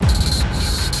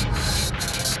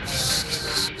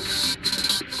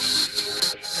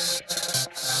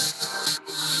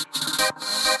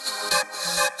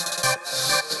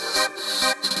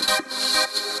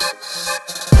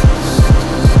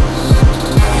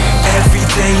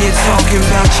talking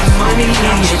about your money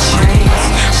and your chains,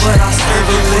 but I serve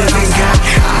a living God,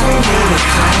 I don't need a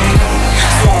thing.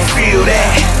 So I don't feel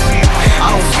that, I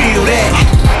don't feel that,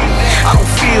 I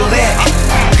don't feel that,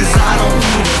 cause I don't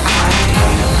need a thing.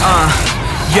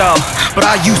 Yo, but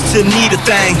I used to need a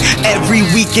thing. Every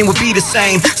weekend would be the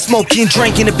same. Smoking,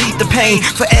 drinking to beat the pain.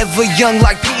 Forever young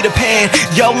like Peter Pan.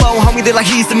 YOLO, homie, they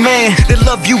like he's the man. They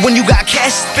love you when you got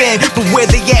cash to spend, but where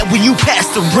they at when you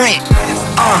pass the rent?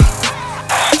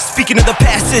 Speaking of the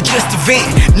past, it's just a vent.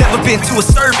 Never been to a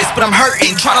service, but I'm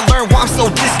hurting. Trying to learn why I'm so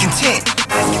discontent.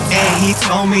 And he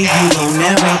told me you gon'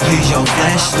 never use your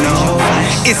flesh, no.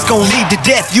 It's gon' lead to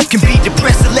death. You can be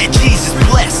depressed and let Jesus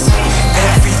bless.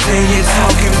 Everything you're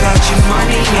talking about your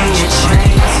money and your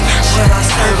chains, but I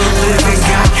serve a living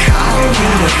God, I don't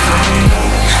need a thing.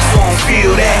 So I don't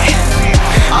feel that,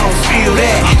 I don't feel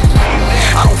that,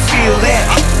 I don't feel that.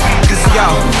 Cause yo,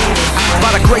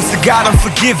 by the grace of God I'm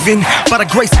forgiven. By the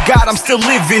grace of God I'm still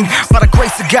living. By the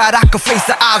grace of God I can face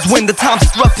the odds when the times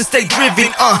is rough and stay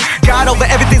driven. God over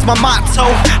everything's my motto.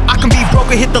 I can be broke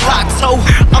and hit the lotto.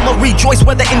 I'ma rejoice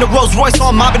whether in the Rolls Royce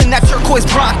or I'm mobbing in that turquoise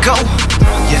Bronco.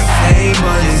 You say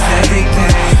money's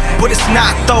everything, but it's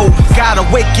not though. God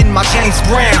awaken my James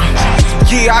Brown.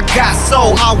 Yeah, I got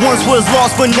soul. I once was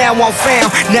lost, but now I'm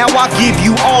found. Now I give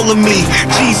you all of me.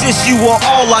 Jesus, you are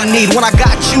all I need. When I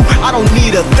got you, I don't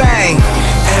need a thing.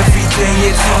 Everything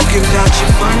you're talking about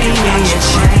your money and your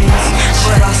chains,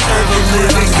 but I serve a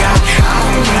living God, I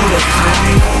don't need a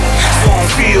thing. So I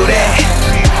don't feel that,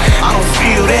 I don't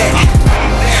feel that,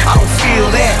 I don't feel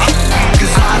that,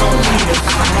 cause I don't need a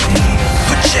thing.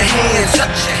 Put your hands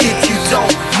up if you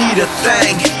don't need a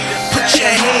thing. Put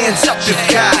your hands up if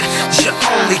God is your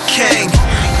only king.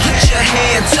 Put your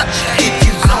hands up if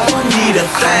you don't need a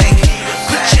thing.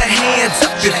 Put your hands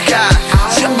up if God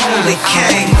is your only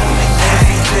king.